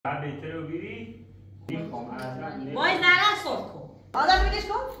بهتره رو بیری؟ میخوام اصلا وای زهرا صبح کن آدم بگش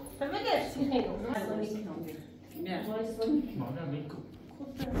کن؟ تو بگش خیلی مادم بکن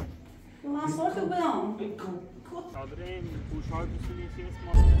من صبح تو بدم بکن صادره گوش‌ها دوستونی چی اسم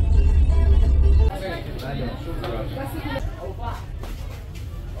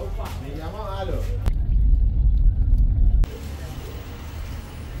میگم الو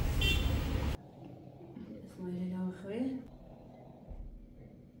اسماعیل جان بخیر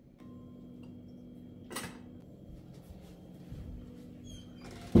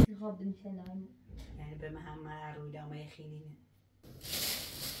خب میشنم یعنی به من هم روی دامه خیلینه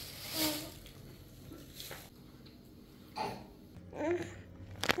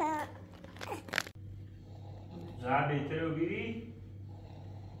زهر بهتره رو بیری؟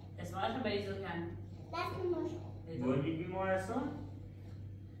 اسماعیل رو بریز رو کن بردی بیمارستان؟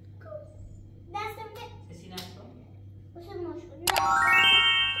 کسی نشد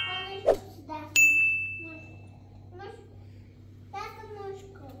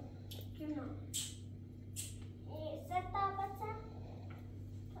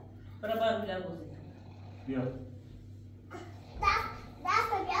برای باید بیلر بازی بیا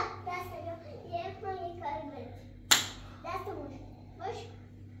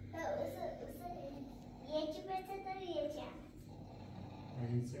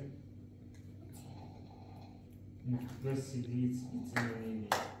نه رسیدی ایتی نمیدی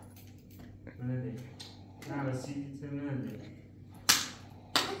نده نه رسیدی ایتی نده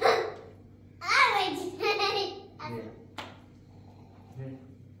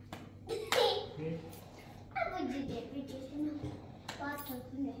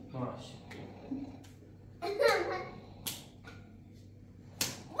باش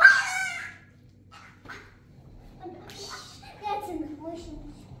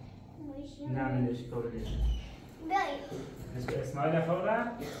نه بلش کابلش اسماعیل خوابه؟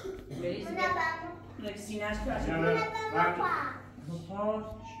 بریز یک سینهش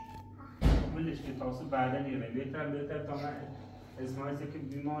بلش که تاسو بعدا نیره بهتر تا من اسماعیل که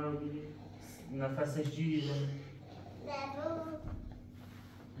بیمار رو بینی نفسش جیره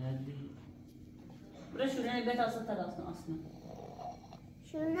ندی برای شورینه بیت آسا تداستن آسنا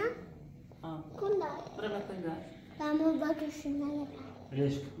شونه؟ آه کنده برای بکن باش دامو باکر شونه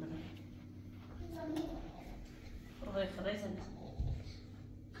بلش برای خرای زن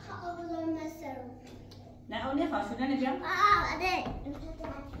خواه بزرگ مستر نه اونی خواه شورینه بیام آده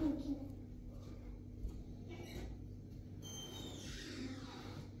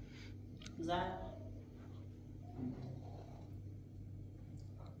زن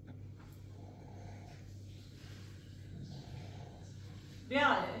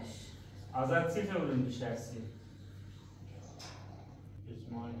بیایش آزاد چی طور نشستی؟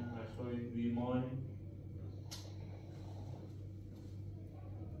 اسماعیل اخوای بیماری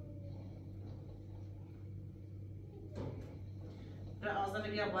برای آزار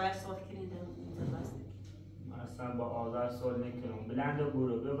بیا باید صوت کنید من اصلا با آذر سوال نکنم بلند و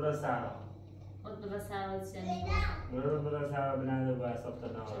برو سهرا خود برا سرات شنید برو سهرا بلند و باید صفت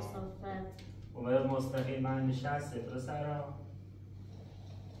چه نارا صفت و باید مستقیم من نشسته برو سهرا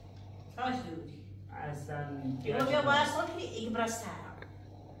تاش دوری اصلا بیا باید صوت کنید ایک برای سر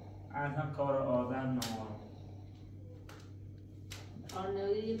اصلا کار آدم نمارم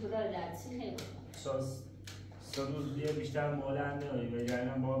آنوی برادر چی خیلی سه روز دیگه بیشتر مولند نهایی و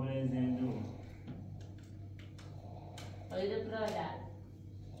جاینا با بره زندون آیده برادر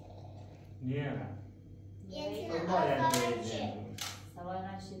نه یکی تو باید بره زندون سوای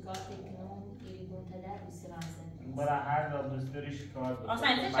من شکار کنم ایری منتدر بیسی رازن برای هر را دوست داری شکار بکن آسان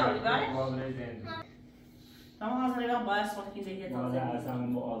اینجا شوری باره؟ با بره زندون تمام آزار بیا باید صوت کنید یه باید تازه اصلا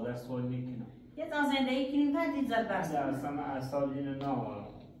با آذر سوال نکنم یه تازه زندگی کنید بعد دید زد برس اصلا من اصاب اینو نمارم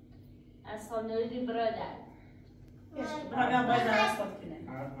از سال نویدی برادر برای بیا باید زن صوت کنید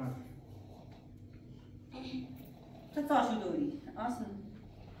تو تاشو دوری آسان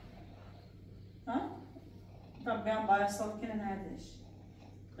ها؟ تو بیا باید صوت کنید نردش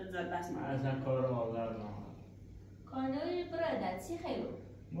خود زد برس من اصلا کار آذر نمارم کانوی برادر چی خیلی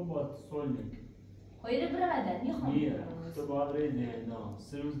ما با سوال نکنم آیده برادر میخوام میره تو با بره زندون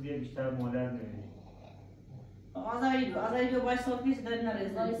 3 روز دیگه بیشتر مولند نمیری آزاری بیا باید صوت کنید داری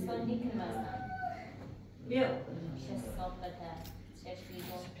نرزن وایستان نیکن مثلا بیا چه صافته چشمی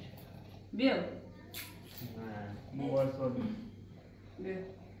دون بیا نه ما باید سوال نکنم بیا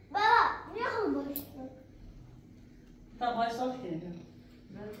بابا میخوام باش تا باید صوت کنید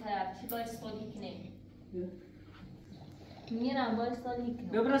برو طرف چی باید سالی کنیم بیا میرم باید سالی کنم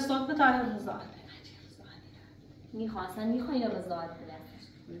بیا برای صوت کن تا رضا میخواستن میخوایی رضایت بدن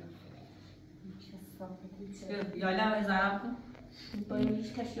چه صافتی چه یا لب زهرا کن باید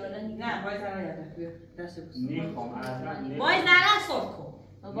هیچ کسی آدم نیست. نه باید زهرا یادم بیا دست بکن. نیخوام اصلا باید زهرا صلح کن.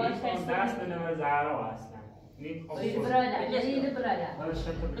 باید نیخوام کسی دست بنوه زهرا اصلا نیخوام باید برادر باید برادر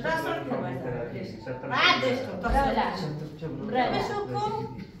دست صلح کن باید زهرا. شطر بعدش تو برادر برادر بشو کن.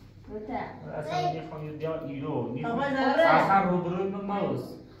 برادر اصلا نیخوام یا ایرو بابا نیخوام زهرا. اصلا روبروی من موز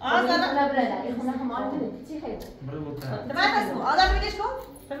آزاد. برادر یه خونه هم آن بده چی خیلی برو بکن بعد از کن. آزاد میگیش کن.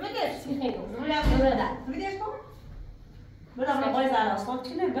 تو میگیش. چی خیلی برادر تو میگیش کن. برادر باید زهرا صلح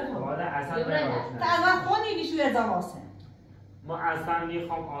کنه بخون. مادر اصلا یه برادر. نباش تا اول خونی گیشو ازا واسه. ما اصلا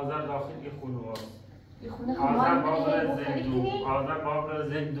نیخوام آذر داخل این خونه واس یه خونه هم آذر آن بابر بده خیلی زندو کنی آذر بابر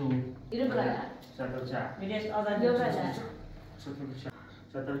زندو یه برادر شطر چه میگیش آزاد. یه برادر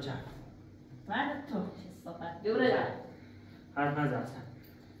شطر چه بعد تو. صحبت یه برادر حرف نزد اصلا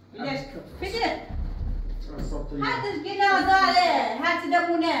میگیش کن. بگیر. حدش گیل آزاره. حدی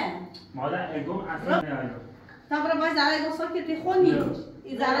دمونه. مادر اگم اصلا نیایم تا برای باید زهرا یه صلح کنی تی خونی.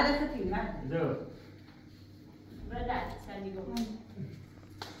 این زهرا دستی نه. دو برادر چندی گفت نه.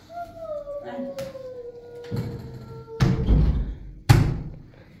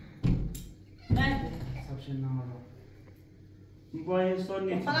 سبشه نارا با این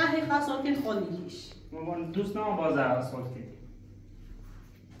سال نیست فقط هی خواست صلح کنی خونیش. ما دوست نام باز اصال کردیم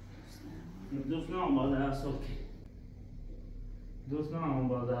دوست نام باز اصال کردیم دوست نام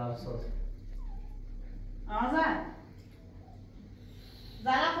باز اصال آزاد.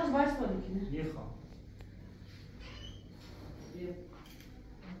 زهرا خوش باش کنی کنه. میخوام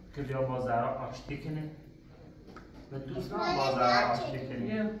که بیا با زهرا آشتی کنه و دوست نام با زهرا آشتی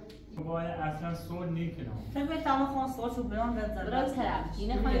کنه باید اصلا سول نیکنم طبعا تمام خون صلح شو بیان به برای زهرا. طرف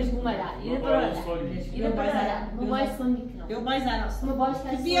اینه خواهیش بومده اینه برادر اینه برادر موبایل سون میکنم یا باید زهرا صلح. موبایل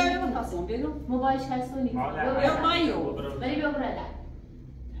کسی بیا یا تصمیم بگو. موبایل کسی سون میکنم یا بایو. بری بیا برادر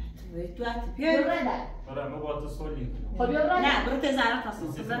تو ات بیا بیا. برادر برای ما با تو سول نیکنم خب بیا برادر نه برو ته زهرا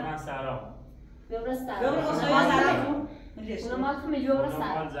تصمیم سیست بزن. من سهرا بیا برادر بیا برو خواست زهرا کن. اونا مال تو میجو خونه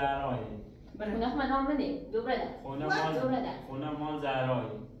برادر مال زهرایی اونا من نام بده بیا برادر خونه مال زهرایی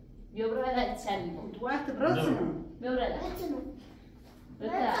بیا برادر چندی بود تو ات برو. بیا برادر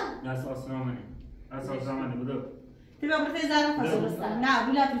برادر ناس آسنامنی ناس آسنامنی بدو تو بیا برو ته زهرا تصمیم. نه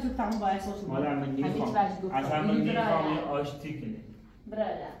ولی تو تمام باید صلح شو. مادر من نیخوام اصلا من نیخوام یه آشتی کنه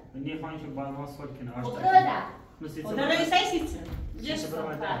برادر من نیخوام که با ما سول کنه خب آشتی برادر کنه خدا رو ایسای سیتسه. سیست برای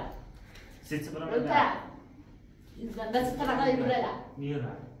مادر سیست برای برادر مادر بس طبقه برادر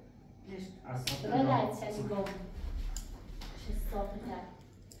میرم اصلا برادر چندی گفت چه صافته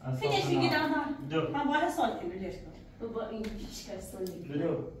فیش میگیرم ها. دو من باید صلح کنم لیش کن. با این هیچ کس سون میکنم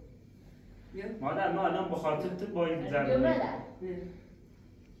بدو بیا. مادر ما الان بخاطر تو با این بیا زرد برادر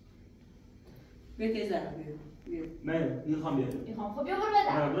بیا ته زهرا بیا. بیا. من میخوام بیارم میخوام خب بیا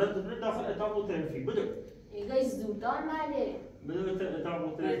برادر برو داخل اتاق و ترفی بدو ایگای زودان ماله بدو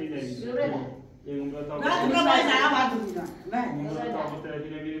اتاق و ترفی نمیری بیا برادر این اتاق بعد برو باید زهرا باید بودم. اون اتاق و ترفی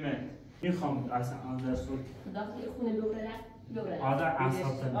نمیری من میخوام اصلا آذر سول داخل خونه بیا برادر بیا برادر آذر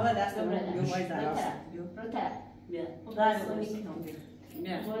اعصاب حالا تنه دست من بیا باید زهرا صلح. بیا. برادر بیا. زهرا زهرا صلح صلح کنم. کنم.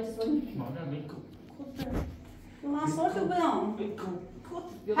 بیا. وای سون میکنم مادر میکن تو من صلح شو بدم. میکن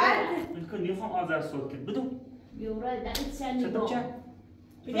بیا هر برادر میکن میخوام آذر سول کنم بدو بیا برادر چندی چطور گفت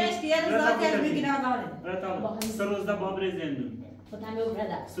چه بگش که یه روز آتیش میگیرم داره. اتاق سه روز دا بابر زندون خودم بیا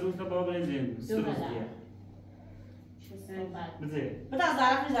برادر سه روز دا بابر زندون سه روز دیگه چه صحبت بده بتا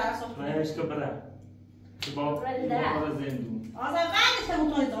زهرا پیش زهرا صلح کنم. بهش که بره که بابر زندون آزاد بعدش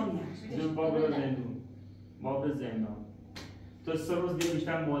هم توی دنیا. بابر زندون بابر زندان تو سه روز دیگه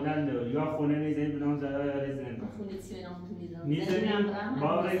بیشتر مادن داره یا خونه نیزه بدون زرار زندان خونه چی نام تو میزم میزنیم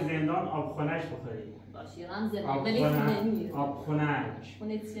بابر زندان آبخونهش بخوری باشی رمز ولی خونه نیست آبخونهش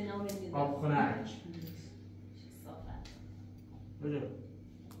خونه چی نام میزم آبخونهش چه صحبت بده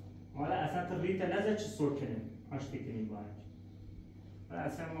حالا اصلا تو ریت نزد چه سور کنیم آشتی کنیم باید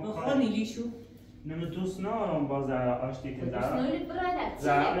اصلا ما خود نیلیشو. نمی دوست نارم با زهرا آشتی کنیم نوری برادر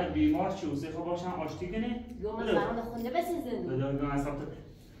زهرا بیمار چی اوزی خب باشم آشتی کنیم یوم زمان خونده بسیزن بده اون اصلا تو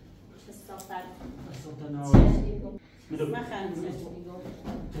چه صحبت اصلا تو نارم بده من خندم. چه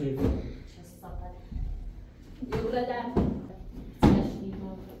صحبت یه برادر چشمی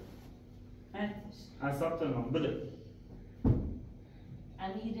اصلا تو نارم بده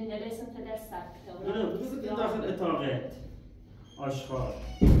امیر نرسم پدر سبت بده داخل اتاقت آشخار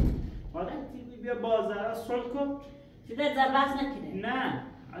حالا بیا با زهرا صلح کن دیده زرباز نکنه. نه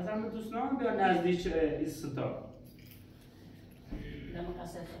اصلا من دوست نارم بیا نزدیک ایستا دم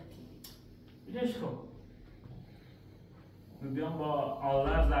کاسه. بیدش کن من بیام با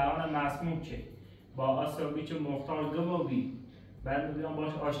آذر زهران مسموم چه با آسیابی چه مختار گموگی بعد بیام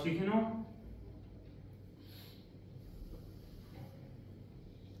باش آشتی کنم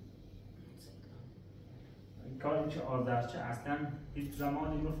کاری که آذرچه اصلا هیچ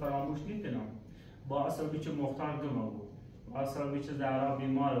زمانی رو فراموش نکنم. با اصابی که مختار دما بود، با اصابی که زهرا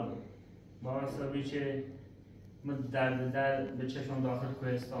بیمار بود، با اصابی که در به چشم داخل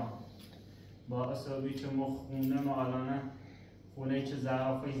کوهستان، با اصابی که خونه ما الانه خونه که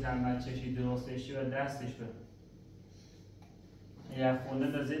زهرا خوی زحمت چشی درستشی و دستش بود. یه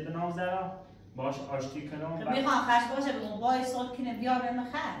خونه نزید به نام زهرا باش آشتی کنم. میخوام خش باشه بگم وای صوت کنه بیا به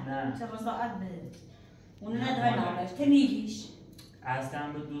مخه. نه. چه رضاعت بده. اونو نداره نامش که نیگیش.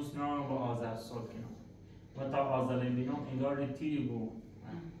 اصلا به دوست نام با آذر صوت کنم. و تا آذر بینم انگار تیری بود.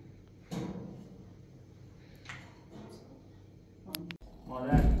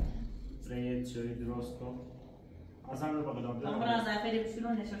 مادر رایت شوی درست کن. اصلا رو بقدام دارم. من برای زعفری بشونو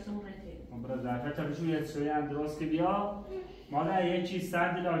نشستم رفتی. من برای زعفری تا بشون یه شوی هم درست که بیا. مادر یه چیز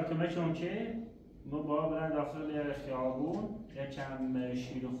سردی لالکمه شون که ما با برن داخل خیابون یه چند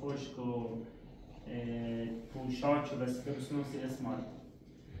شیر خشک و پوشاک و بسیده بسنوسی اسمال.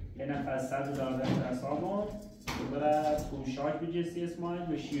 یه نفر $100 در سامون برای پوشاک بجسی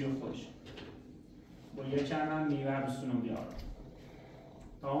اسمال و شیر خشک. با یه چند هم میوه بسونو بیار.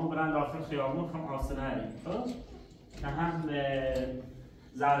 تا اون برن داخل خیابون خم آسنه هریم خب؟ نه هم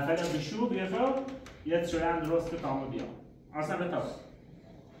زعفر بشو بیار خب؟ یه شوی هم درست که تامو بیار آسنه بتاب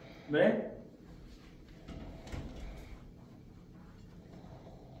بره؟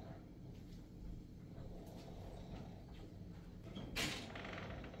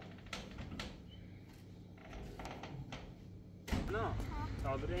 نه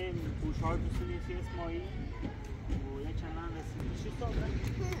صادره پوش‌های بسونی چی اسمایی؟ و یه چند هم رسیدی چی صادره؟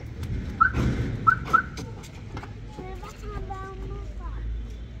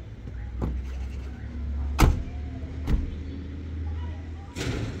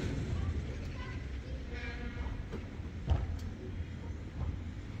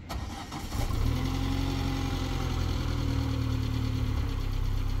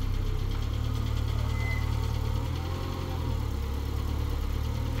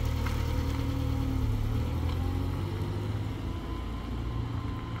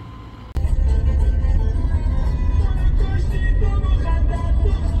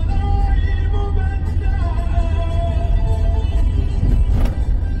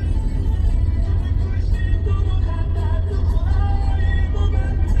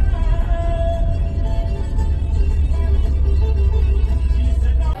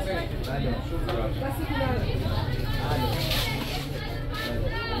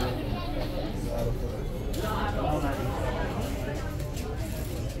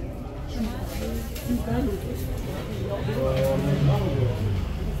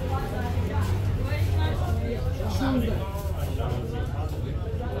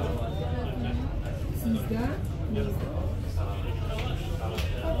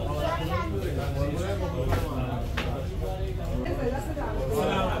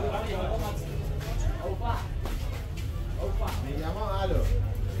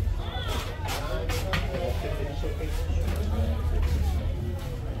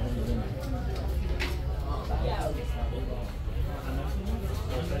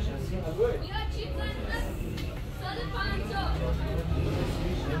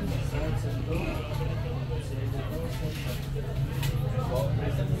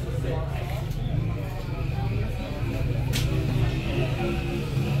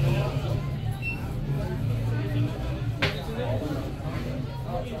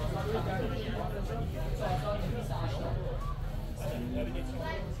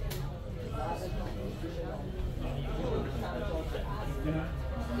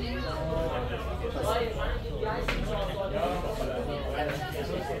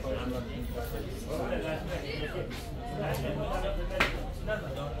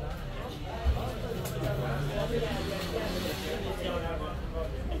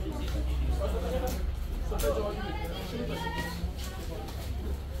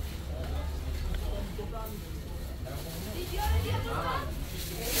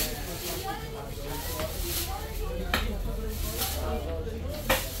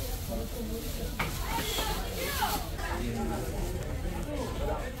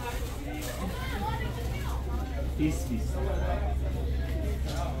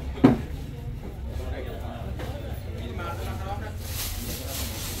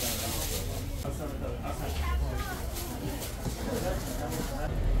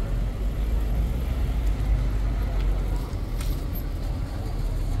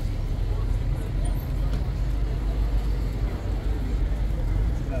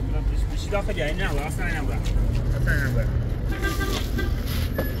 داخل جاي نعم اصلا انا ابغى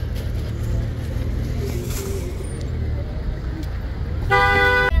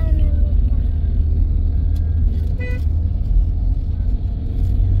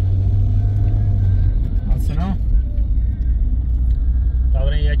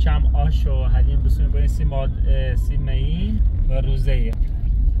شو حلیم بسونیم باید سی مهین و روزه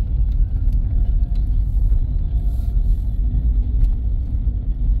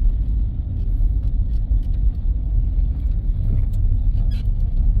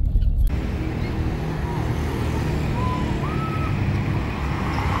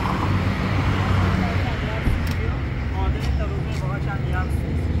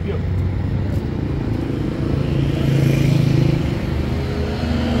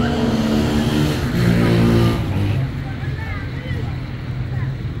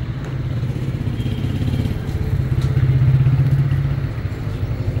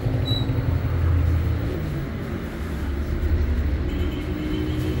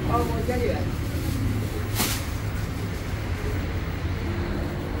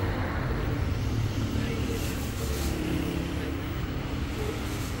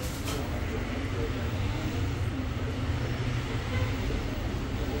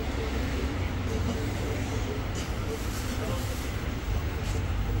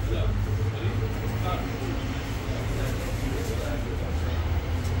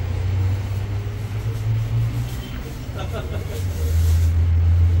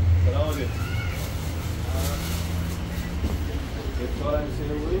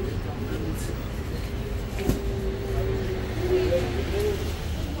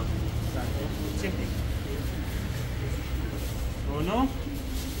اونو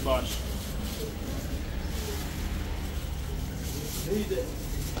باش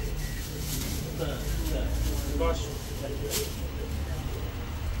باش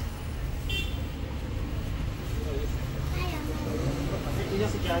اینجا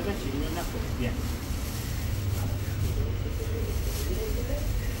سجاده چی نخور بیا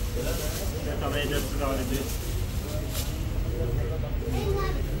تا به دست داره بیا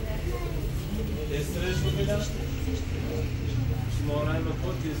استرش می‌کنم. شماره ما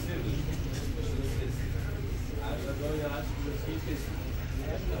خود تست داشت. اردوی هست که تست.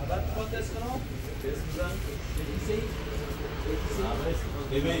 بعد خود تست کنم. تست بزن.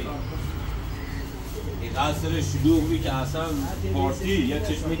 ببین. این اثر شلوغی که اصلا پارتی یا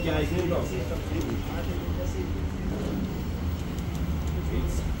چشمه که از این داشت.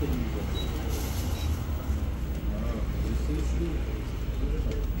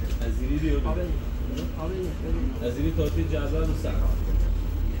 ازیری بیاد. ازیری تاتی جذاب و سر.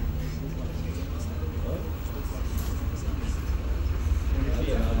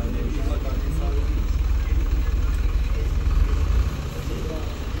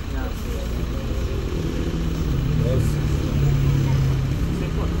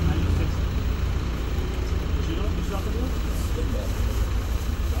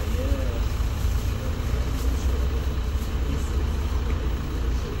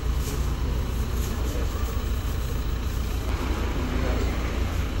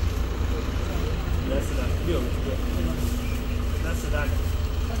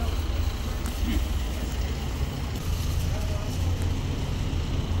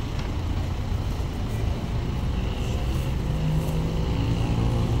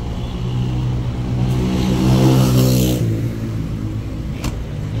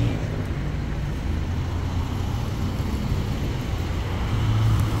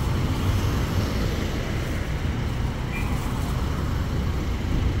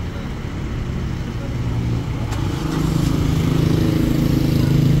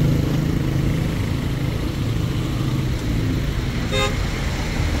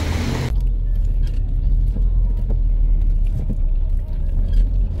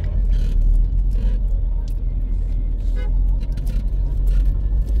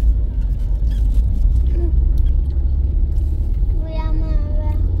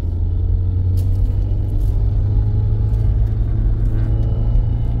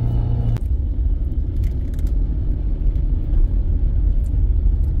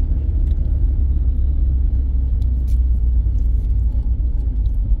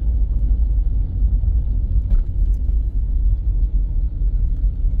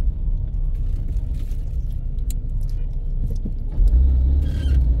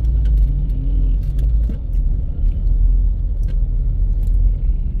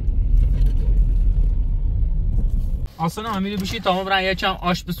 آسان امیری بشی تمام برای یه چم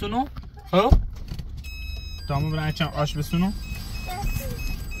آش بسونو خب تمام برای چم آش بسونو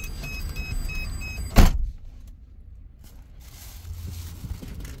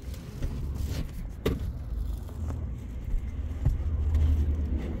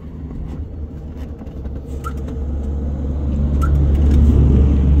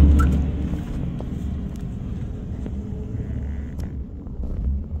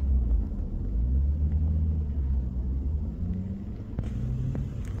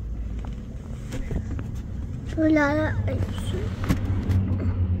Ruhollah.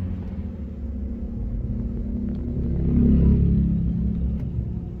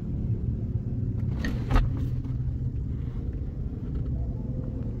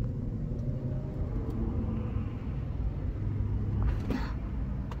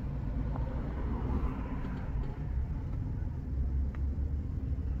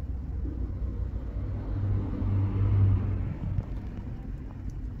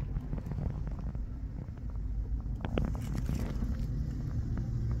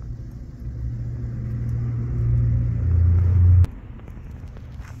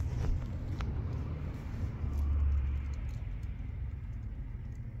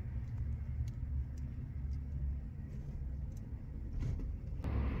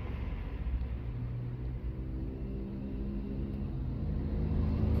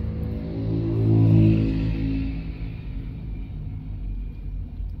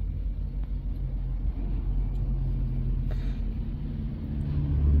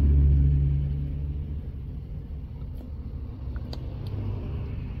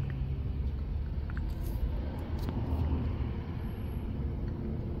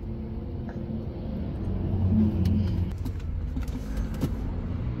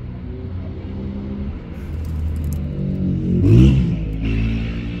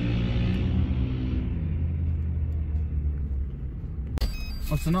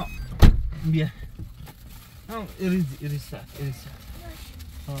 Asna, bia. Oh, iris.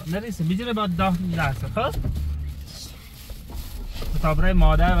 نریسه میجونه بعد 10 درصد خب تا برای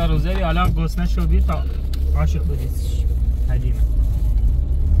مادر و روزری حالا گسنه شدی تا عاشق بدید حلیمه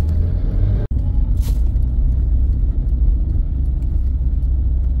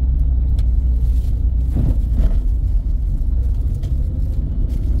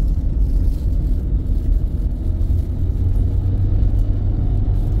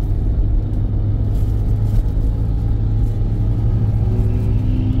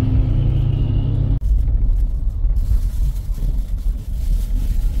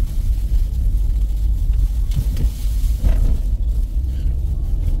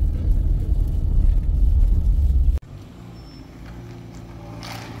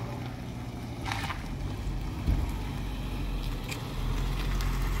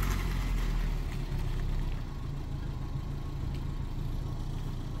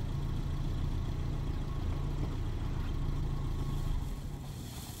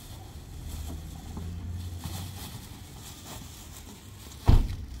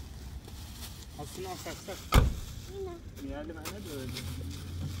Asna sak. Geldi bana da öyle.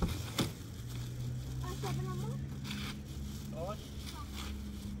 Aşağıda mama. Hoş.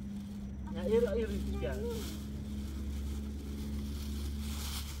 Ya iri gel.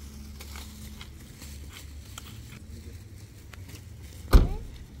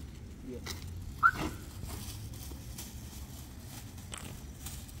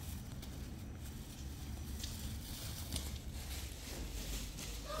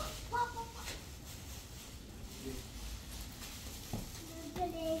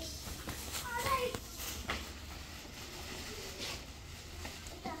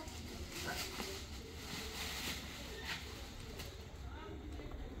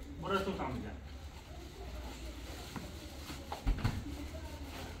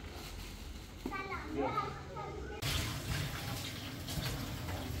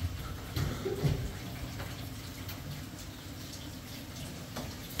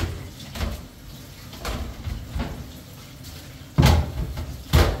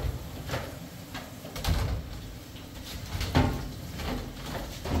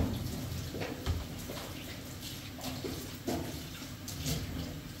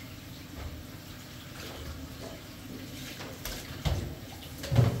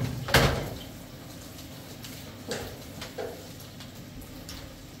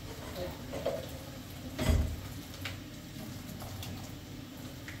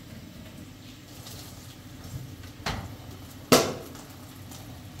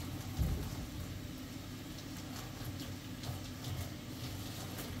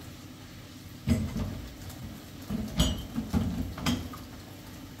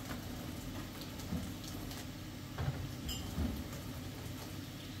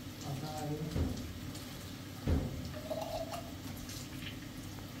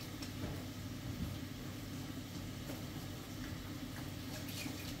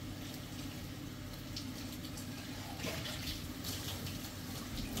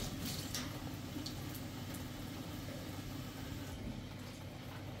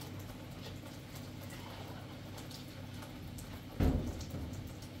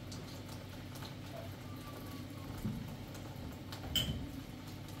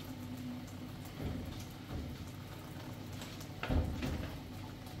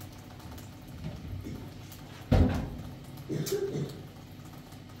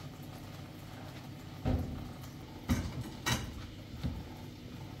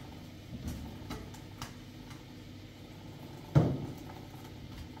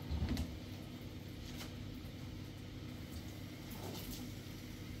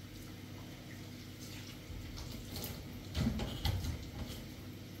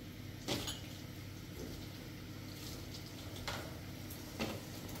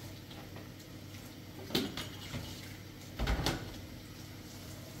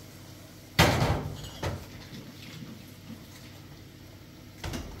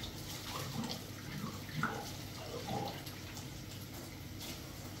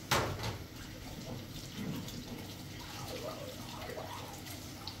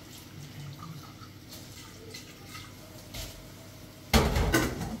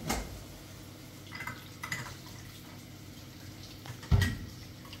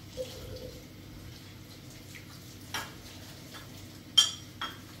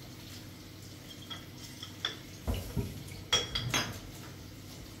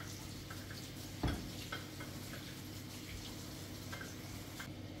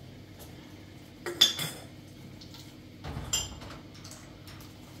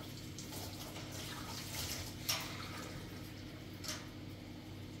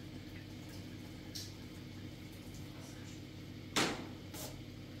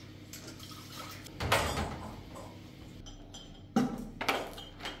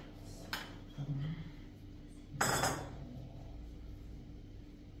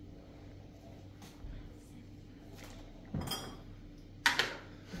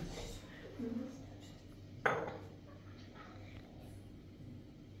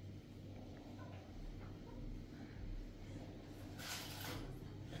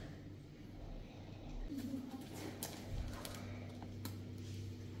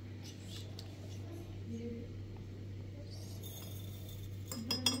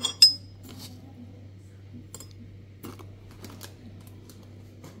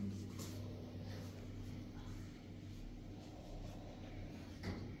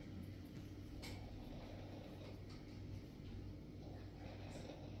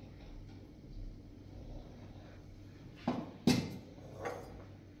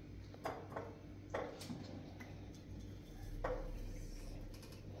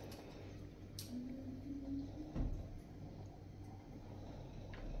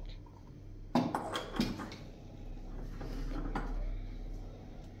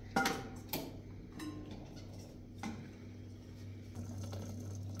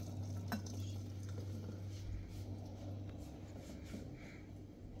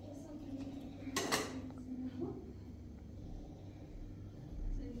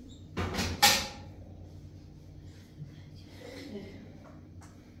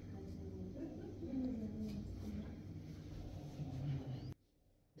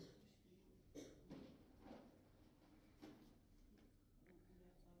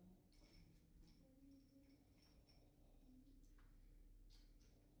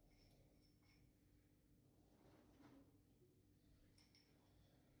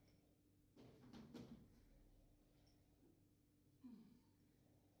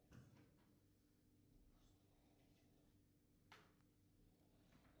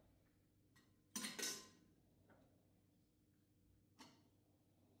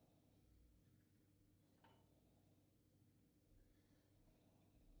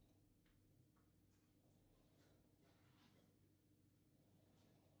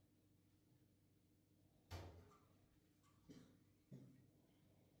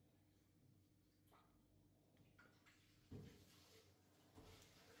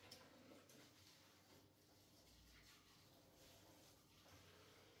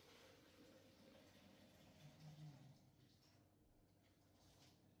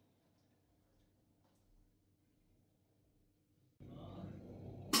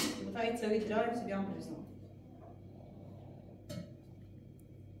 وتعي تسوي دراي بس بيعمل ريزون.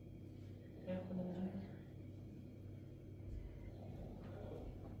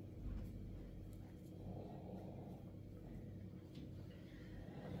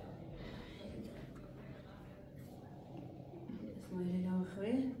 اسمعي لنا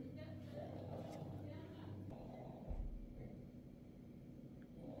اخوي.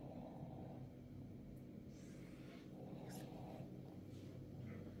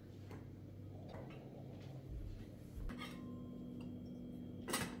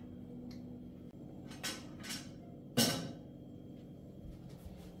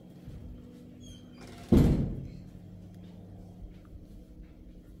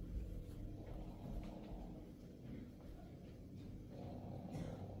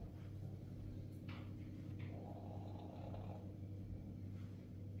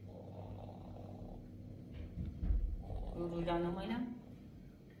 رولا نماینم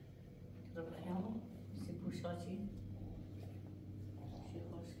رو بخیامو سی پوشاچی شی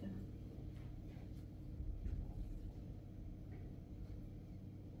خوش کرد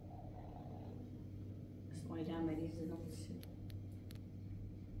اسمایل هم مریض نموشی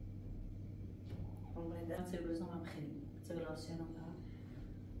اون در تلویزیون هم خیلی تلویزیون هم دارم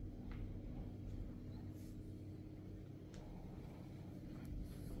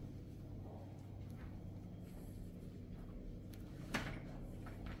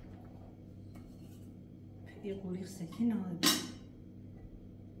یه قوری سکی نهاده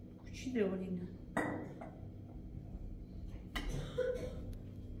کچی دورینه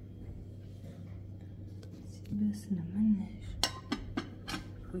بس نمنش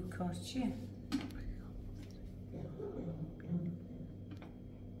کوی کار چیه؟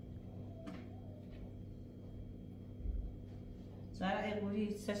 زهرا ای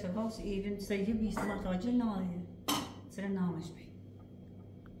قوری سشه باس ایرین سیگه بیست متاجه نهاده سر نامش بی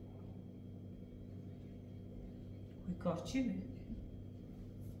کار چی به؟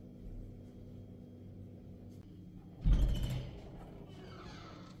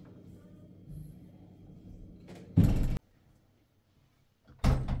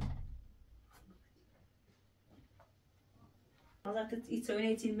 حضرت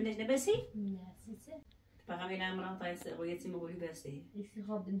ایتسوینه تیم منش نبسی؟ نه سیسه فقط این امران تایست قویتی مقولی بسی ایسی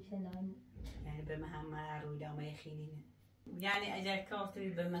خواب میشنم یعنی به همه روی دامه خیلینه یعنی اگر کارتی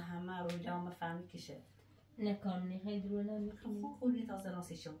به همه روی دامه فهمی کشه نکارم خیلی درو نمیکنی خودی تازه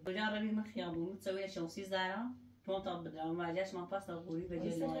راستی شد کجا روی من خیابون تسوی شمسی زهرا پونتا بدرم وجهش من پس قوری به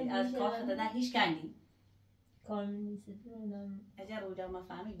جلوی از کار خدادن هیچ کنی کار نیست درو نمی اگر روی دامه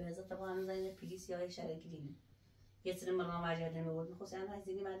فهمی به ازت قانون زنی پلیس یا شرکتی نه یه سری مرام وجه نمیورد میخواست انا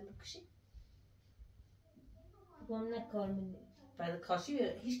هزینی مردم بکشی گم نکار منی بعد کاشی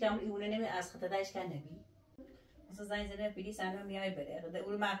هیچ کم ایونه نمی از خدادن هیچ کن نبی مثلا زنی زنی پلیس انا میای بره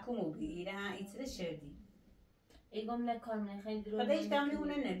اول محکوم بی ایره ها ایتره شدی ایگم نکار منی خیلی درو بعد هیچ کم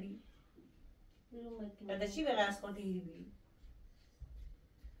ایونه نبی درو مکنی بعد چی به قصد خودی هیری بی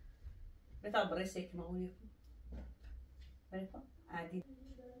بتا برسه که مقولی کن بله کن عادی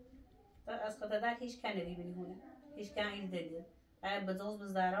از خدادن هیچ کن نبی بینونه هیچ کن این دلیل اگر بدوز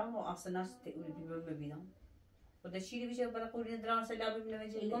بزدارم و آسناش تقولی بی ببینم و چی بیشه برای قولی درام سلا ببینم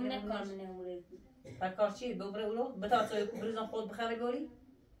چه ایگم نکار منی اوره بعد کار چی ببره اولو بتا تو بریزم خود بخوای بری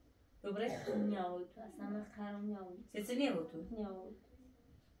ببره نیاود اصلا من خرم نیاود سیستمی بود تو نیاود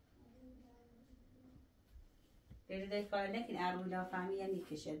دیگه کار نکن ارولا فهمی یعنی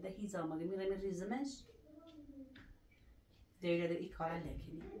کشه ده هیچ زمانی میره ریزمش دیگه این کار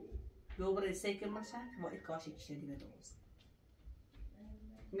نکنی ببره سیکل ماشن و این کاشی کشه دیگه دوست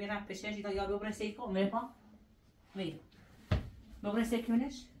میرم پیشش اینا یا ببره سیکل میرم می ببره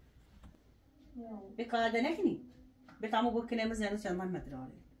سیکلش به کار نکنی به تامو بکنه مزنه چند من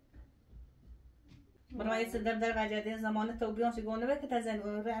مدراره برای صدر در وجده زمان توبیان شگونه به که تزن و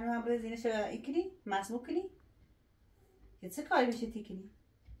رنو هم رزینش ایکنی مسموع کنی یه چه کاری بشه تیکنی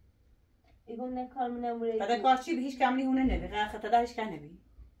ایگم نکار منی اوره بعد کار چی به هیچ کملی هونه نبی غیر خطا هیچ کن نبی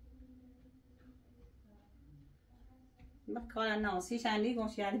بعد کار ناس هیچ علی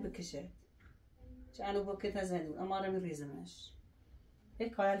گوش یعنی بکشه چالو بکه تزن اما رو میریزمش یه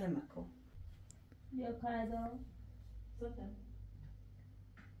کار لمکو بیا کار دارم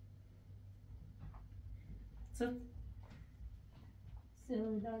صد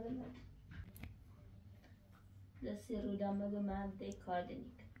سرو دادم دستی رو دام بگه من دی کار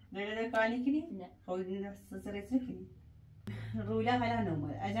دنیک دیگه کار نکنی؟ نه خودی نفس سرت نکنی رولا حالا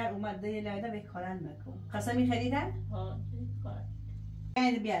نمود اگر اومد ده لاده به کارن مکن قسمی خریدن؟ ها دی کار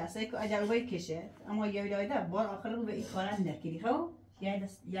یعنی بیا سایکو اگر وای کشه اما یه لاده بار آخر رو به این کارن نکنی خب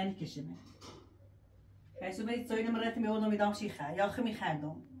یعنی کشه من کسی به توی نمرت میودم میدم شیخه یا خمی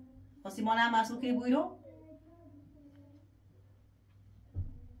خردم واسه ما هم مسئول کنی بوی رو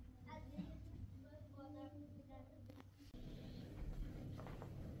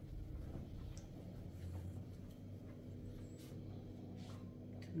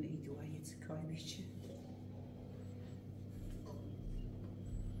من این دوایی کاری میشه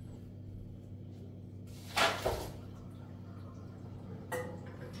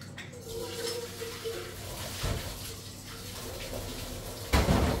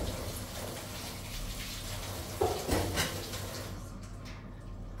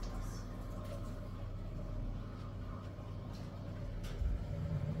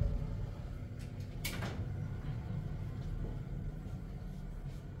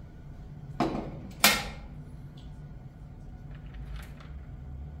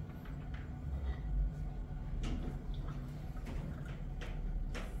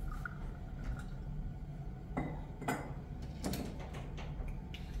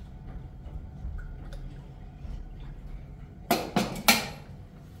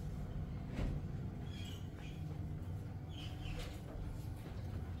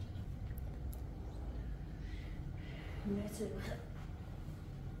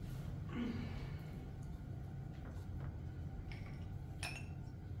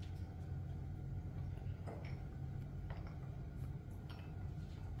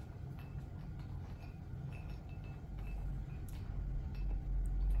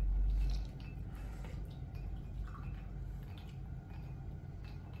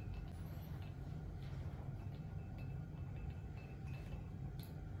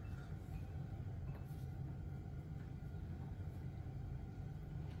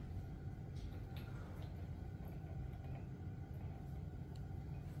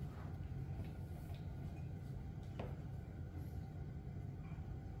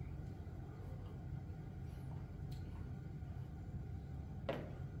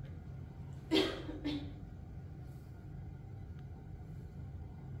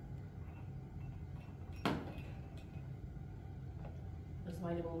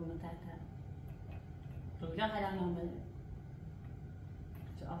اسماعیل با اون متعتا رجع على نعمل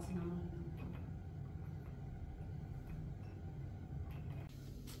أصلا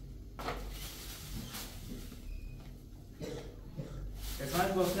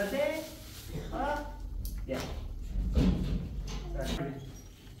اسماعیل گفتنته؟ بیا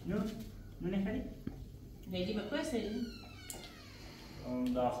نون خری؟ هيجي بكويس هيجي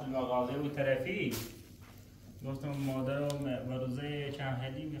داخل مغازه و طرفی گفتم مادر و روزه چند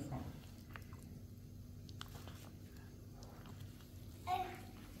هدی میخوام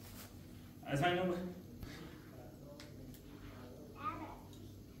از من اینو بخیر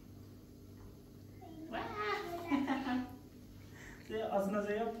Asna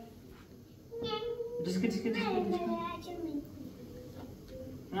Azar. Diskit.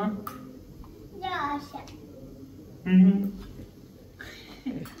 Ha? Yaşa.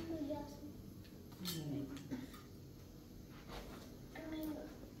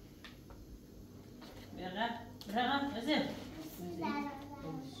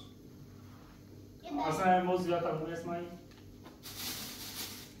 Asna موز زیاد تابون اسماعیل.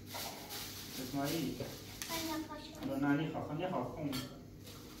 اسماعیل. نانی خواهم یه خواهم.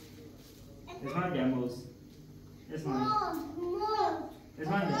 اسماعیل بیا موز. اسماعیل.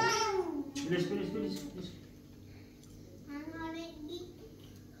 اسماعیل بلیش.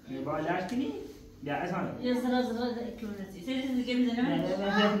 با لاش کنی؟ بیا اسماعیل. يا زرا اكلونتي سيدي كم زمان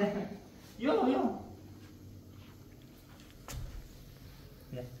يو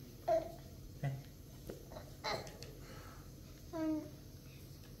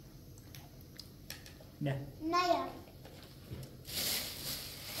لا نيا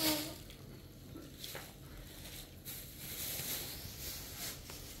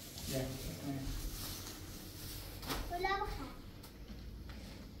لا ولا بخا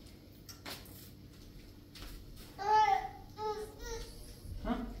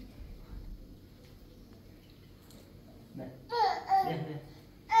ها لا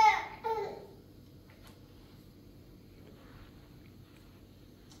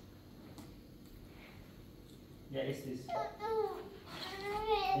يا استيس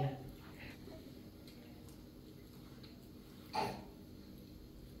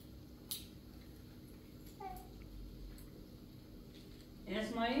يا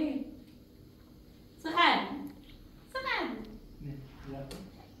اسماعيل صحن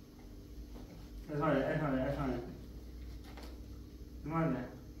اسمع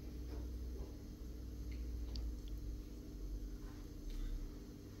ماذا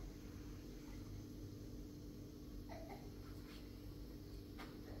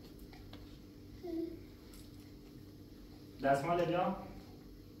دستمال بیا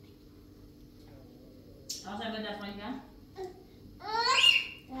عاوز اعمل دستمال كده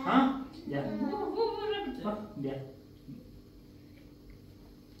ها بیا بیا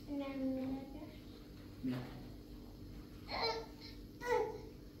بیا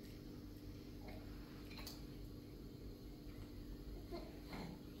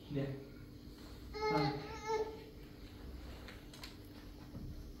بیا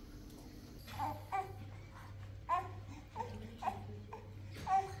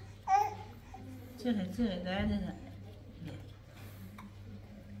这来这别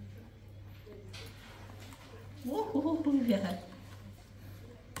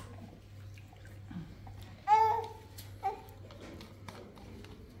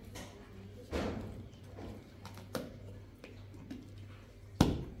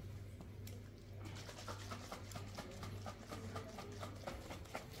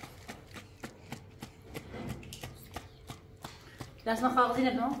لازم خالصين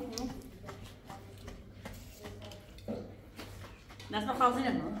ابنه لازم خالصين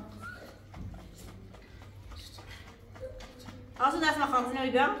ابنه أصلا لازم خالصين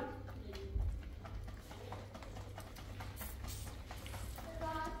ابنه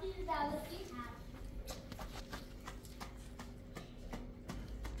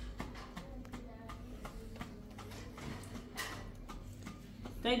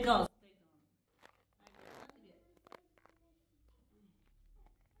Take go.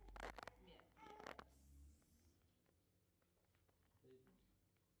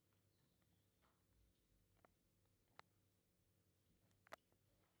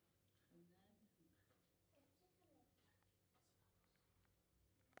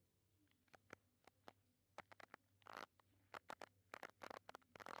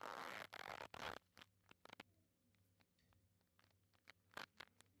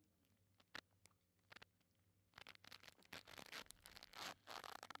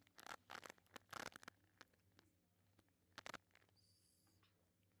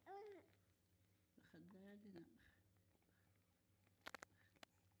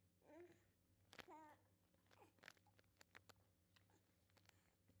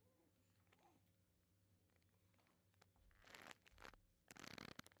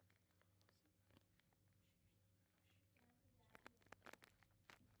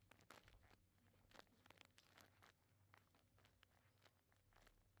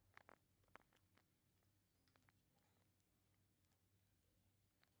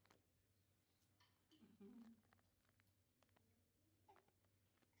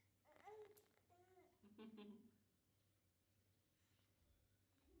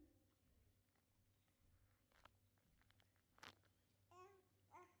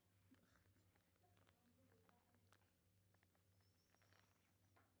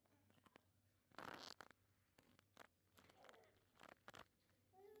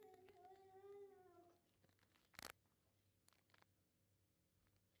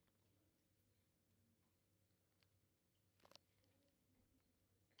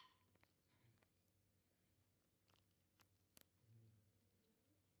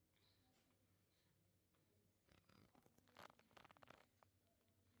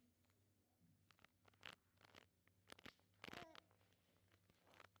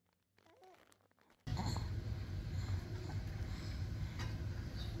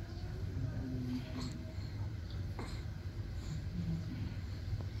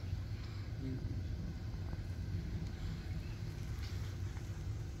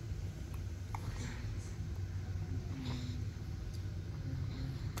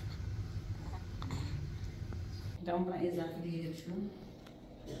 ده عمره إذا في اليد شو؟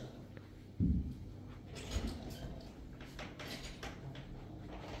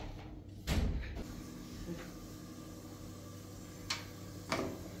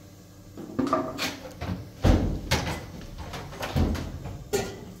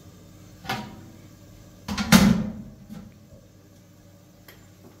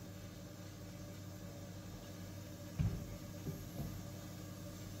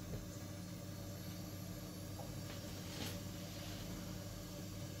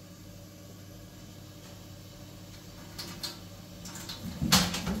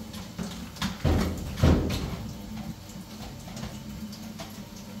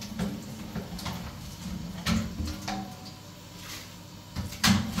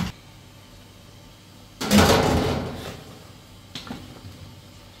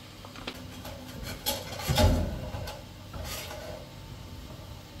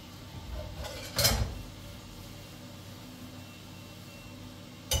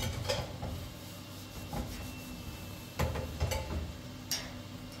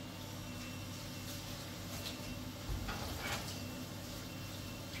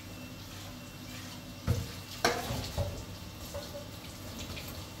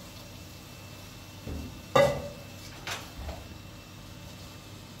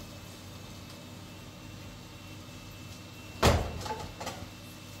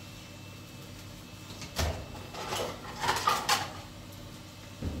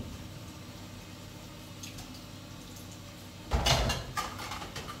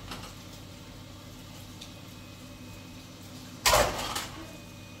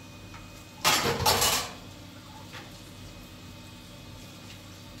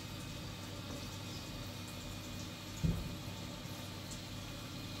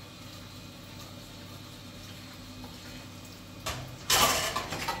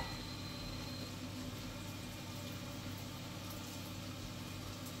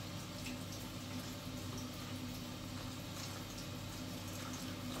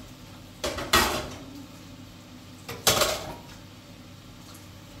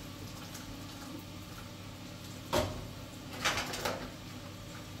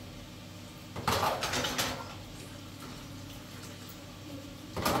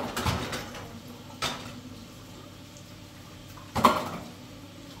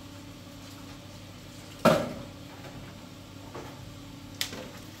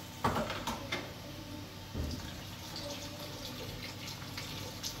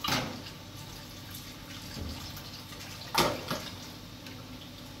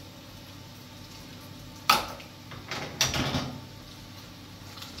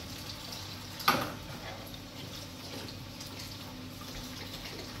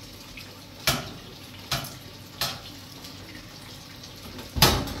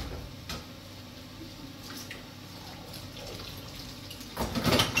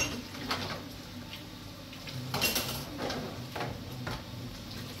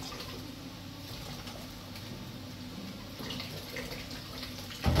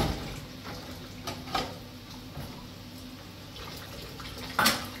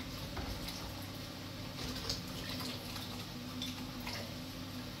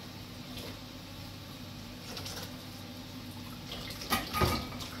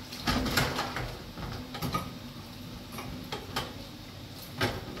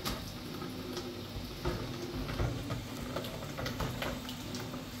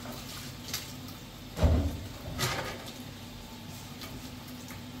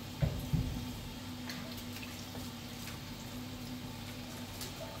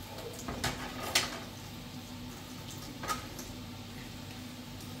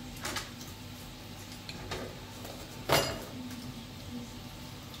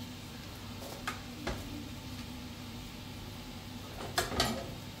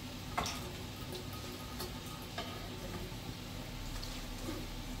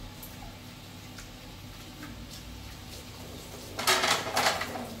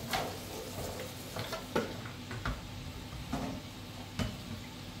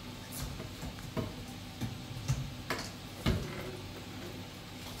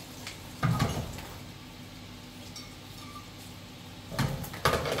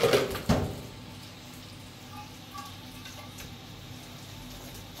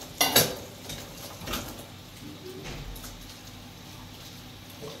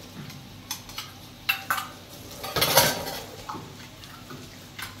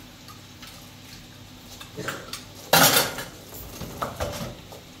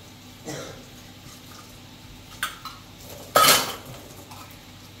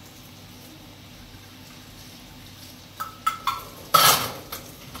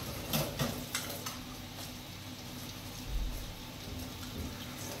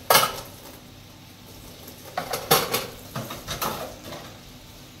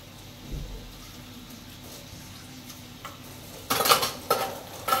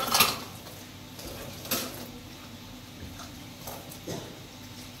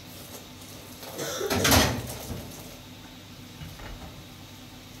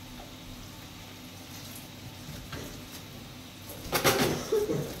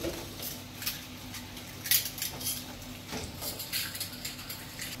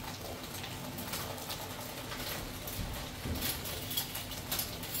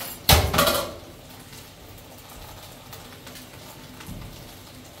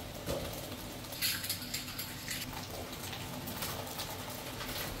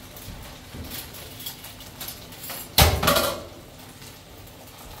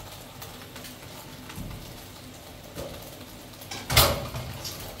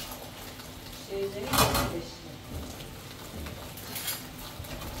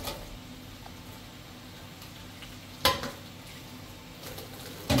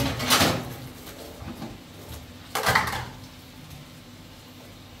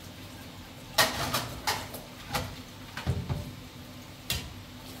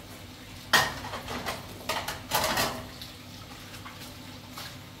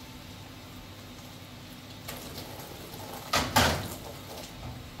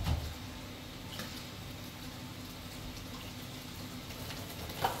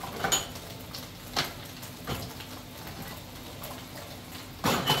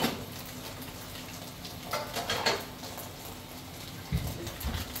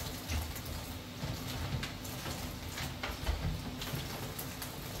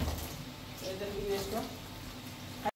 شو